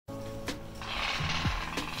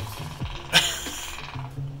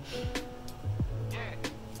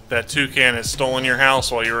That toucan has stolen your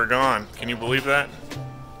house while you were gone. Can you believe that?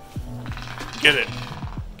 Get it.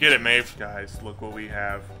 Get it, Maeve. Guys, look what we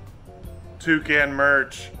have. Toucan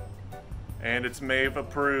merch. And it's Maeve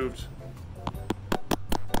approved.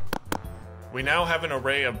 We now have an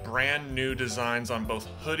array of brand new designs on both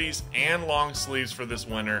hoodies and long sleeves for this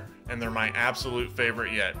winter, and they're my absolute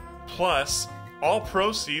favorite yet. Plus, all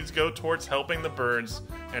proceeds go towards helping the birds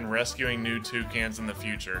and rescuing new toucans in the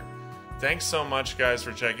future. Thanks so much, guys,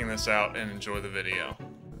 for checking this out, and enjoy the video.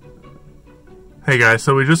 Hey guys,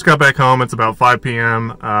 so we just got back home. It's about 5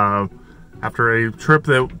 p.m. After a trip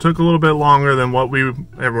that took a little bit longer than what we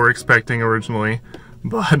were expecting originally,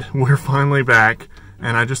 but we're finally back.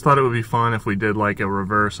 And I just thought it would be fun if we did like a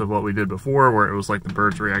reverse of what we did before, where it was like the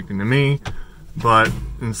birds reacting to me, but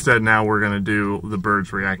instead now we're gonna do the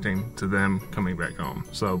birds reacting to them coming back home.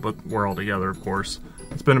 So, but we're all together, of course.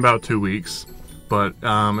 It's been about 2 weeks, but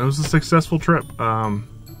it was a successful trip.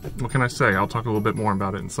 What can I say? I'll talk a little bit more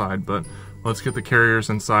about it inside, but let's get the carriers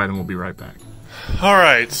inside and we'll be right back. All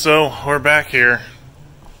right, so we're back here.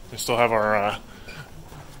 We still have our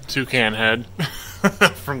toucan head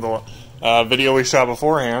from the video we shot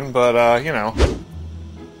beforehand, but you know.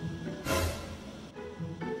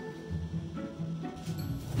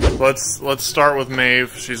 Let's start with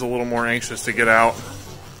Maeve. She's a little more anxious to get out.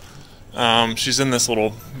 She's in this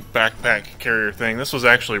little backpack carrier thing. This was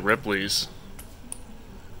actually Ripley's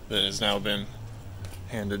that has now been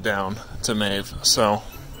handed down to Maeve. So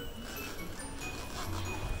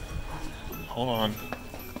hold on.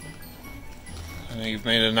 I know you've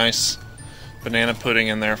made a nice banana pudding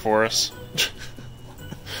in there for us.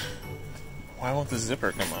 Why won't the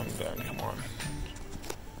zipper come undone? Come on.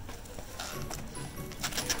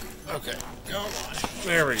 Okay, come on.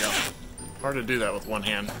 There we go. Hard to do that with one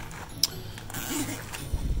hand.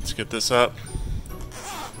 Let's get this up.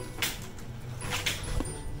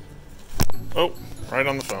 Oh, right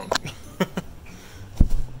on the phone.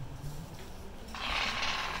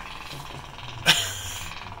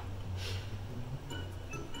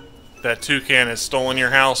 That toucan has stolen your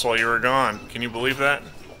house while you were gone. Can you believe that?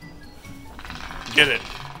 Get it.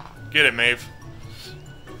 Get it, Maeve.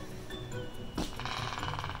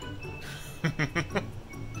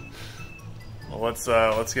 Well,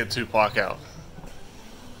 let's get Tupac out.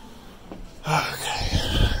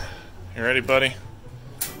 Okay. You ready, buddy?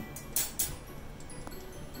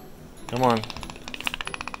 Come on.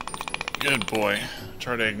 Good boy.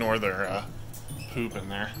 Try to ignore their poop in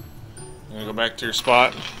there. You gonna go back to your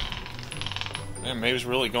spot? Man, Maeve's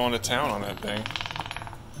really going to town on that thing.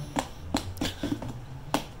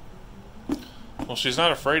 Well, she's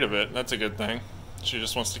not afraid of it. That's a good thing. She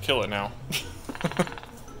just wants to kill it now.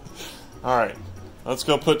 Alright, let's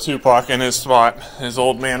go put Tupac in his spot, his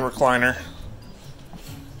old man recliner.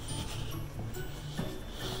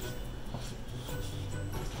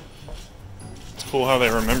 It's cool how they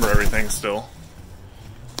remember everything still.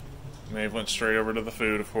 Maeve went straight over to the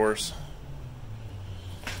food, of course.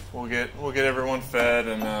 We'll get everyone fed,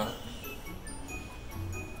 and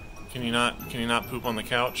can you not poop on the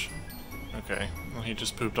couch? Okay, well, he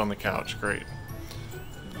just pooped on the couch. Great.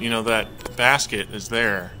 You know that basket is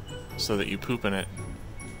there so that you poop in it.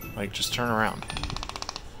 Like, just turn around.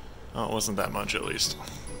 Oh, it wasn't that much, at least.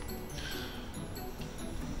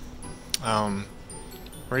 Where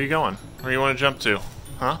are you going? Where do you want to jump to?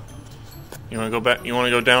 Huh? You want to go back? You want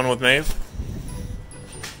to go down with Maeve?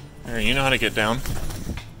 There, you know how to get down.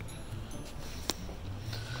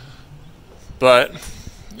 But,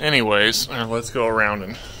 anyways, let's go around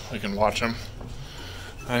and we can watch him.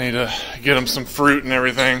 I need to get him some fruit and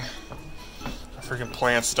everything. The freaking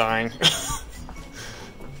plant's dying.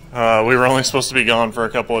 We were only supposed to be gone for a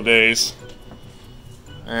couple of days.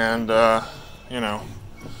 And, you know,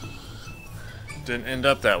 didn't end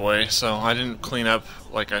up that way. So I didn't clean up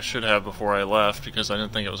like I should have before I left because I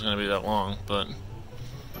didn't think it was going to be that long. But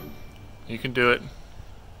you can do it.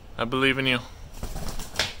 I believe in you.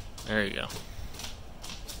 There you go.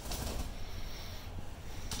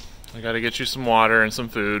 I gotta get you some water and some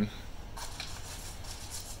food.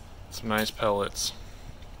 Some nice pellets.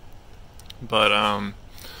 But,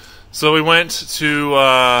 so we went to,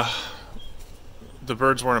 the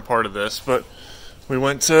birds weren't a part of this, but we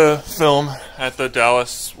went to film at the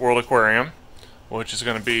Dallas World Aquarium, which is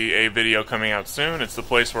gonna be a video coming out soon. It's the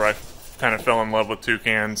place where I kind of fell in love with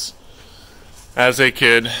toucans as a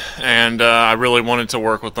kid, and I really wanted to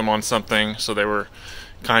work with them on something, so they were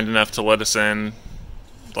kind enough to let us in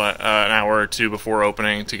an hour or two before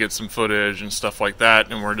opening to get some footage and stuff like that,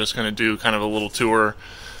 and we're just going to do kind of a little tour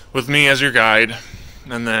with me as your guide.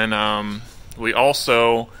 And then we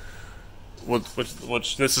also,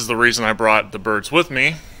 which this is the reason I brought the birds with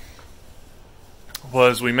me,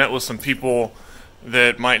 was we met with some people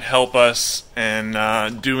that might help us in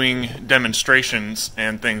doing demonstrations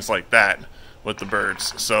and things like that with the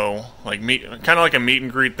birds. So like kind of like a meet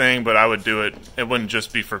and greet thing, but I would do it. It wouldn't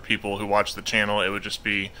just be for people who watch the channel. It would just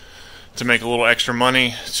be to make a little extra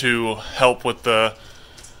money to help with the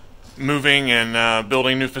moving and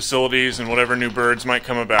building new facilities and whatever new birds might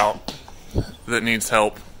come about that needs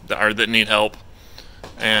help or that need help.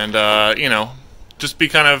 And you know, just be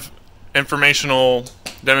kind of informational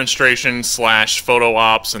demonstration / photo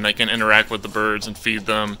ops, and they can interact with the birds and feed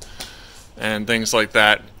them and things like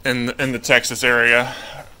that in the Texas area.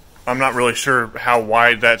 I'm not really sure how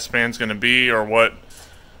wide that span's going to be or what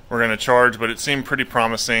we're going to charge, but it seemed pretty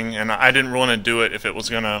promising, and I didn't want to do it if it was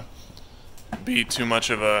going to be too much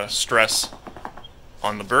of a stress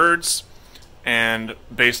on the birds. And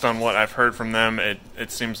based on what I've heard from them,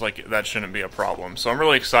 it seems like that shouldn't be a problem. So I'm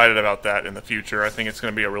really excited about that in the future. I think it's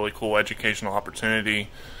going to be a really cool educational opportunity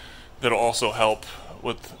that'll also help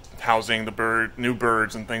with housing the new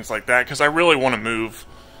birds and things like that, because I really want to move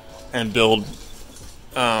and build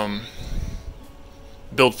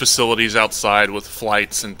facilities outside with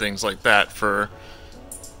flights and things like that for,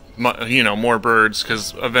 you know, more birds,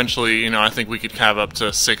 because eventually, you know, I think we could have up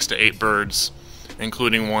to 6 to 8 birds,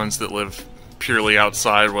 including ones that live purely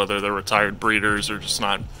outside, whether they're retired breeders or just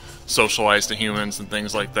not socialized to humans and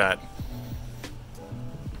things like that.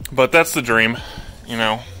 But that's the dream, you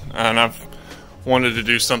know, and I've wanted to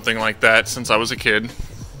do something like that since I was a kid.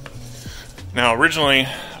 Now, originally,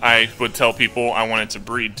 I would tell people I wanted to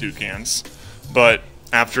breed toucans, but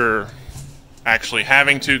after actually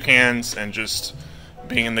having toucans and just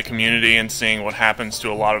being in the community and seeing what happens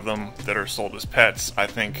to a lot of them that are sold as pets, I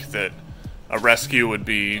think that a rescue would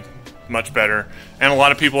be much better. And a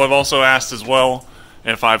lot of people have also asked as well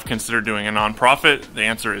if I've considered doing a nonprofit. The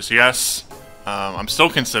answer is yes. I'm still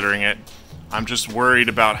considering it. I'm just worried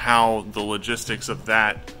about how the logistics of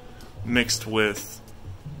that mixed with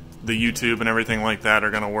the YouTube and everything like that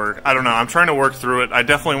are going to work. I don't know. I'm trying to work through it. I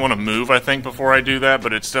definitely want to move, I think, before I do that,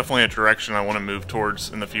 but it's definitely a direction I want to move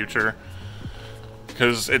towards in the future,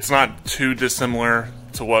 because it's not too dissimilar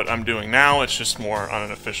to what I'm doing now. It's just more on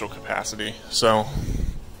an official capacity. So,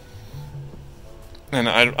 and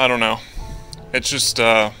I don't know. It's just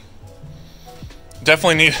definitely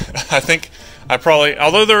need. I think I probably,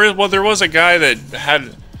 although there was a guy that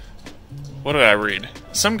had, what did I read?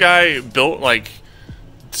 Some guy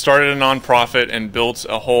started a nonprofit and built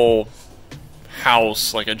a whole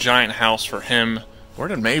house, like a giant house for him. Where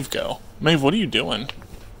did Maeve go? Maeve, what are you doing?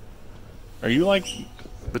 Are you like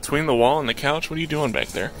between the wall and the couch? What are you doing back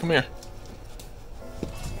there? Come here.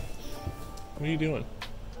 What are you doing?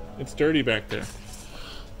 It's dirty back there.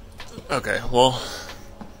 Okay, well,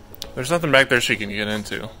 there's nothing back there she can get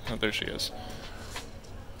into. Oh, there she is.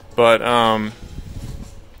 But,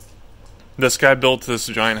 this guy built this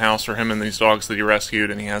giant house for him and these dogs that he rescued,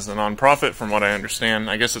 and he has a nonprofit, from what I understand.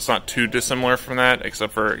 I guess it's not too dissimilar from that,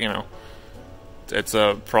 except for, you know, it's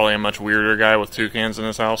probably a much weirder guy with toucans in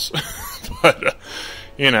his house. But,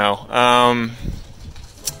 you know,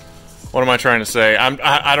 what am I trying to say?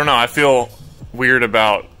 I don't know. I feel weird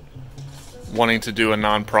about wanting to do a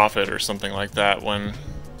nonprofit or something like that when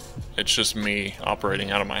it's just me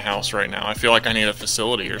operating out of my house right now. I feel like I need a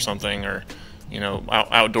facility or something, or, you know,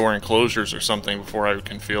 outdoor enclosures or something before I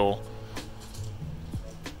can feel,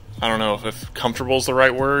 I don't know if comfortable is the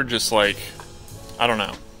right word, just like, I don't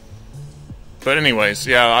know. But anyways,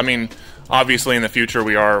 yeah, I mean, obviously in the future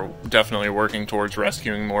we are definitely working towards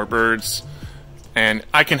rescuing more birds, and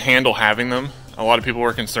I can handle having them. A lot of people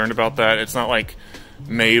were concerned about that. It's not like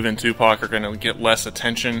Maeve and Tupac are going to get less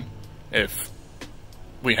attention if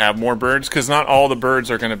we have more birds, because not all the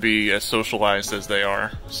birds are going to be as socialized as they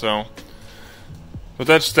are. So, but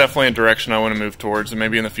that's definitely a direction I want to move towards, and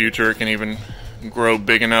maybe in the future it can even grow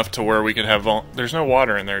big enough to where we could have there's no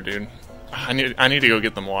water in there, dude. I need to go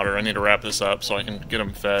get them water. I need to wrap this up so I can get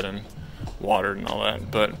them fed and watered and all that.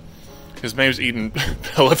 But because Maeve's eating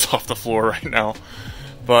pellets off the floor right now.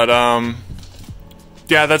 But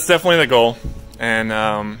yeah, that's definitely the goal. And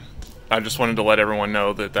I just wanted to let everyone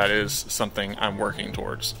know that that is something I'm working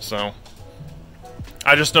towards. So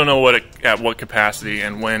I just don't know at what capacity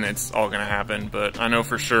and when it's all going to happen. But I know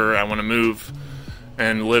for sure I want to move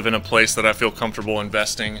and live in a place that I feel comfortable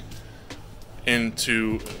investing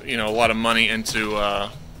into, you know, a lot of money into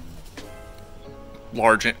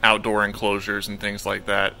large outdoor enclosures and things like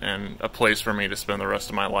that, and a place for me to spend the rest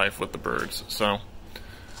of my life with the birds. So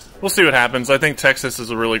we'll see what happens. I think Texas is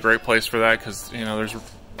a really great place for that, because, you know, there's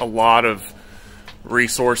a lot of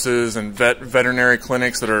resources and veterinary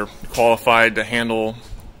clinics that are qualified to handle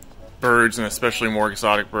birds, and especially more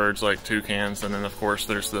exotic birds like toucans. And then of course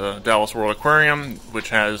there's the Dallas World Aquarium, which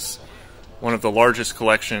has one of the largest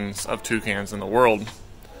collections of toucans in the world,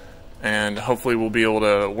 and hopefully we'll be able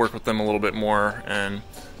to work with them a little bit more, and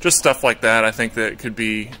just stuff like that. I think that could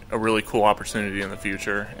be a really cool opportunity in the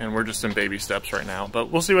future, and we're just in baby steps right now, but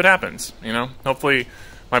we'll see what happens, you know. Hopefully,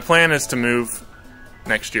 my plan is to move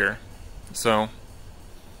next year, so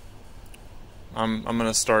I'm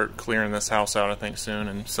gonna start clearing this house out, I think, soon,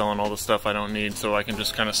 and selling all the stuff I don't need, so I can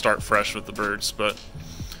just kind of start fresh with the birds. But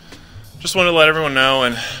just wanted to let everyone know,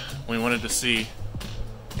 and we wanted to see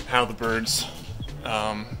how the birds,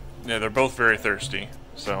 yeah, they're both very thirsty,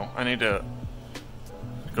 so I need to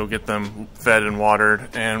go get them fed and watered,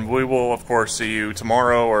 and we will of course see you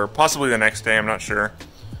tomorrow or possibly the next day, I'm not sure,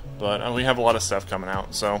 but we have a lot of stuff coming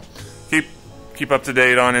out, so keep up to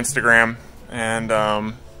date on Instagram, and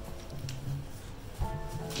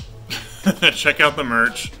check out the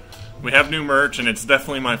merch. We have new merch, and it's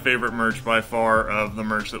definitely my favorite merch by far of the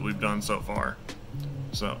merch that we've done so far.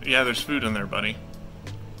 So yeah, there's food in there, buddy.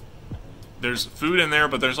 There's food in there,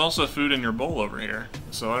 but there's also food in your bowl over here,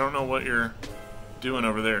 so I don't know what you're doing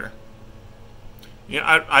over there.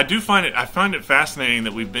 Yeah, I find it fascinating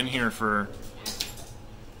that we've been here for,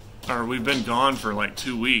 or we've been gone for like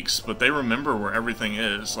 2 weeks, but they remember where everything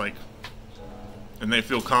is, like, and they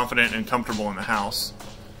feel confident and comfortable in the house.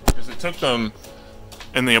 Because it took them,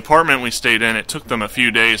 in the apartment we stayed in, it took them a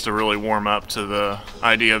few days to really warm up to the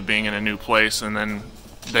idea of being in a new place, and then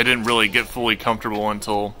they didn't really get fully comfortable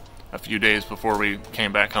until a few days before we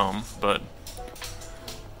came back home. But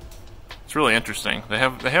it's really interesting. They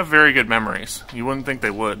have very good memories. You wouldn't think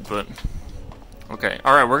they would, but okay.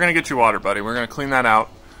 All right, we're gonna get you water, buddy. We're gonna clean that out,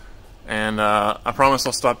 and I promise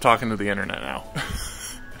I'll stop talking to the internet now.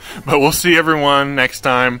 But we'll see everyone next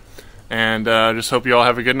time, and just hope you all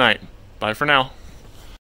have a good night. Bye for now.